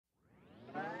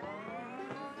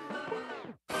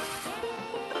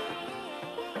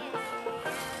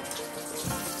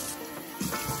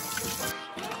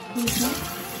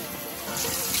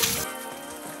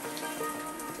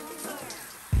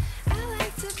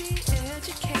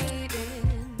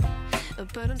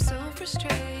But I'm so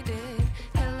frustrated.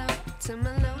 Hello to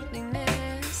my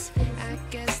loneliness. I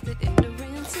guess that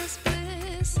ignorance is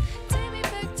bliss. Take me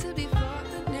back to before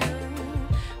the new.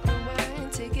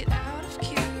 Rewind, take it out of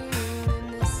cue.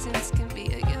 Innocence can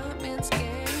be a young man's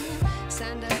game.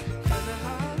 Signed up for the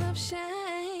hall of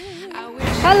shame.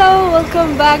 Hello,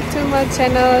 welcome back to my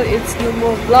channel. It's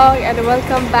Numo Vlog and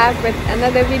welcome back with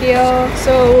another video.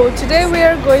 So today we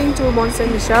are going to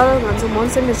Mont-Saint-Michel.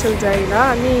 Mont-Saint-Michel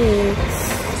jaila ani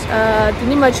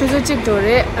tini ma chuzo chik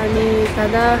dore ani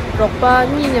tada ropa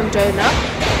ni nyam jaila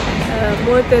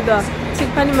mote da chik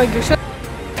pani ma gyusha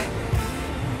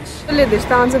le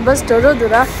dishtan se bas doro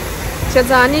dura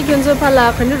chazani gyunzo phala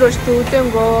khani roshtu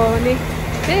tengo ni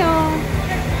teo.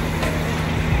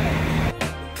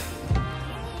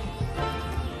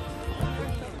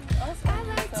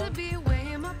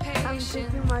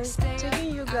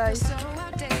 Taking you guys.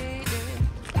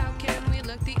 How can we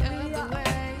look the other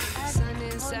way? Sun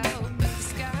is out, but the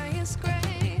sky is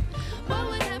gray. What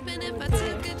would happen if I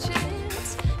took a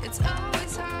chance? It's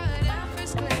always hard at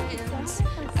first glance. I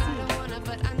don't wanna,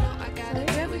 but I know I gotta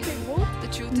do it. The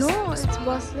truth is No, it's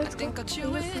bus. Let's I think I'll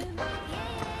chew it.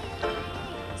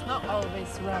 It's not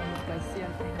always round, guys. See,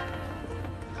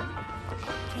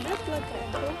 Can I plug the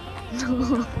ankle?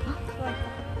 No.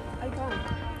 I can't.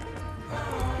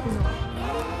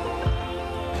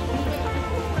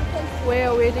 We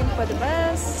are waiting for the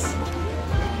bus.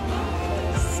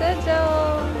 Sit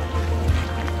down.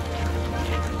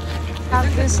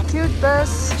 Have this cute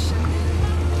bus.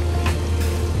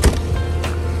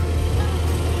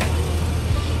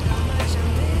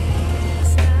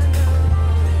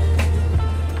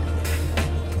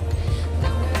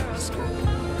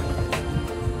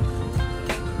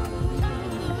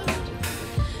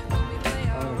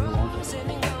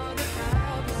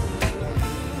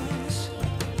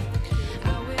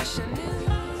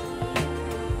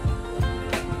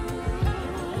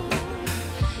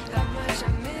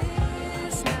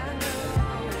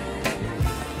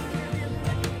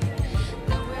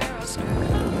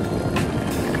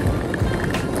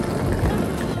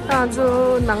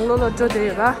 저 낭로로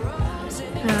저대가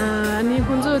아니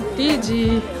혼자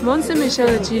디지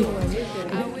몬세미셸지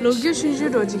로규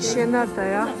신주로지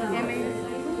시에나다야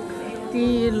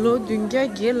디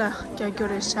로둥게 게라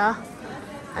갸교레샤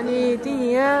아니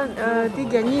디야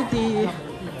디가니 디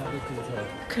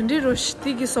컨디로시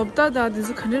디기 섭다다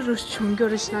디즈 컨디로시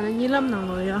총교레시나는 일람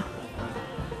나로야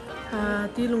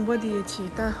디 롱바디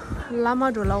치다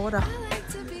라마도 라오라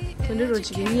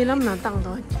컨디로지 일람 나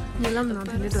땅도 Nilam na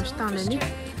thani dosh tane ni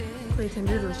koi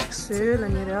thani dosh se la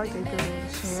ni ra ke ke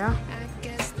ya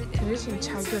thani sin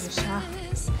cha ge sha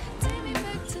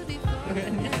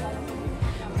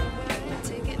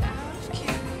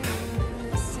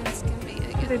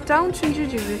the town chinju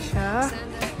ji sha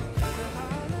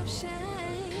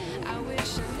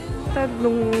ta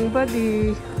long ba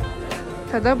di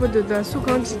tada bu da su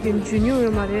kan ji din junyo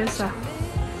ma re sa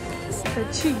ta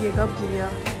chi ge ga bi ya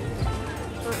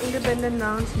independent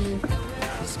nouns me.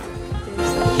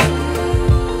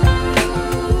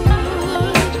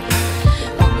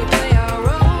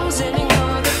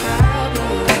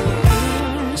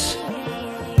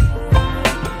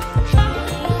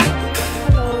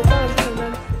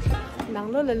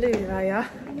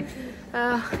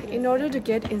 In order to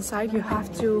get inside, you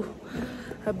have to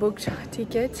book a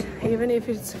ticket, even if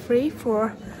it's free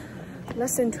for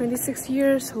less than 26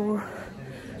 years or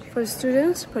for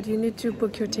students, but you need to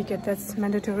book your ticket. That's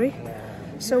mandatory.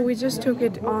 So we just took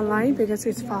it online because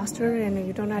it's faster and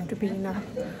you don't have to be in a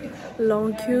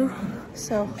long queue.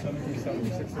 So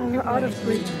we're out of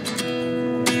reach.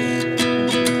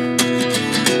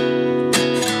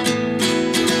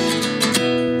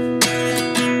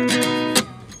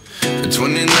 At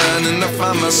 29 and I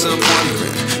find myself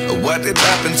wondering what did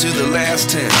happen to the last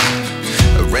 10.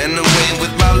 I ran away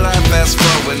with my life, fast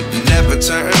forward, never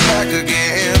turn back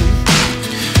again.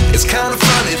 It's kind of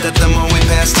funny that the more we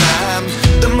pass time,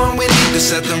 the more we need to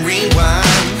set them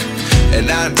rewind. And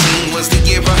 19 was the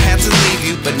year I had to leave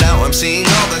you, but now I'm seeing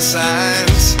all the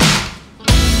signs.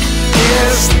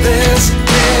 Is this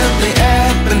really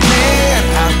happening?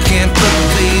 I can't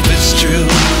believe it's true.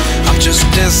 I'm just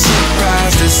as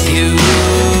surprised as you.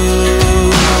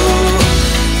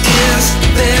 Is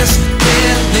this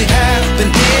really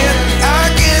happening?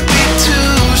 I can't be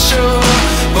too sure,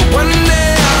 but one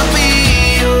day I'll be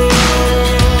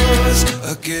yours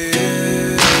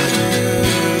again.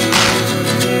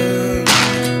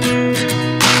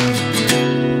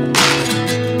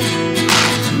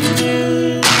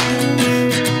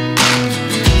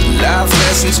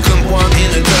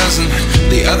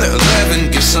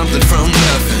 11 give something from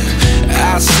nothing.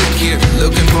 I sit here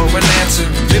looking for an answer.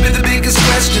 Maybe the biggest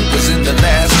question was in the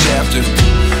last chapter.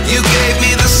 You gave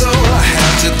me the soul I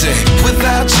have today.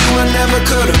 Without you I never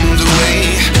could have moved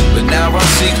away. But now I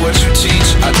see what you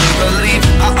teach. I do believe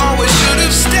I always should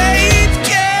have stayed.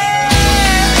 Yeah.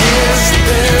 Is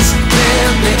this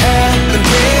really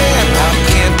happening? I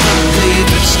can't believe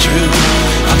it's true.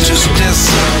 I'm just as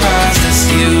surprised as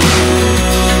you.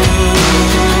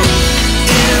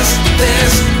 Is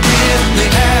this really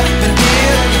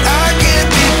happening? I can't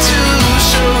be too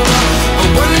sure. But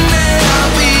one day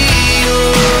I'll be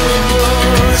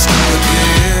yours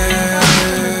again.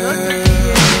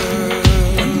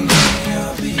 One day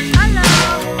I'll be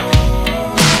yours.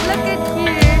 Look at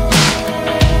you.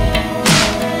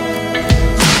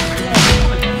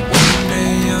 One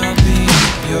day I'll be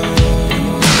yours.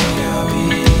 One day I'll be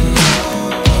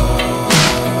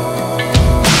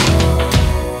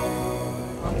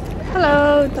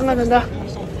Hello,等等。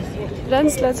人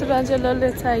来这边就乐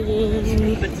乐在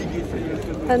赢，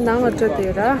但当我这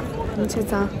对了，你知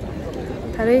道，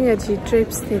他那个去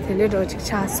trips 的那种去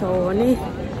查索呢，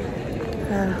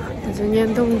他就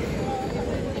年度，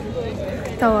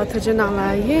到我他就拿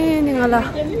来耶，那个了，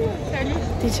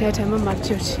的确他们嘛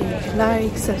就去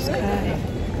like subscribe，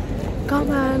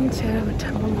 comment，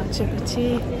 他们嘛就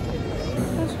去，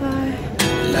拜拜。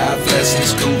Life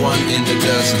lessons come one in a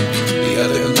dozen. The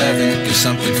other 11 get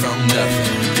something from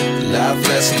nothing. Life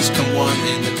lessons come one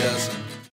in a dozen.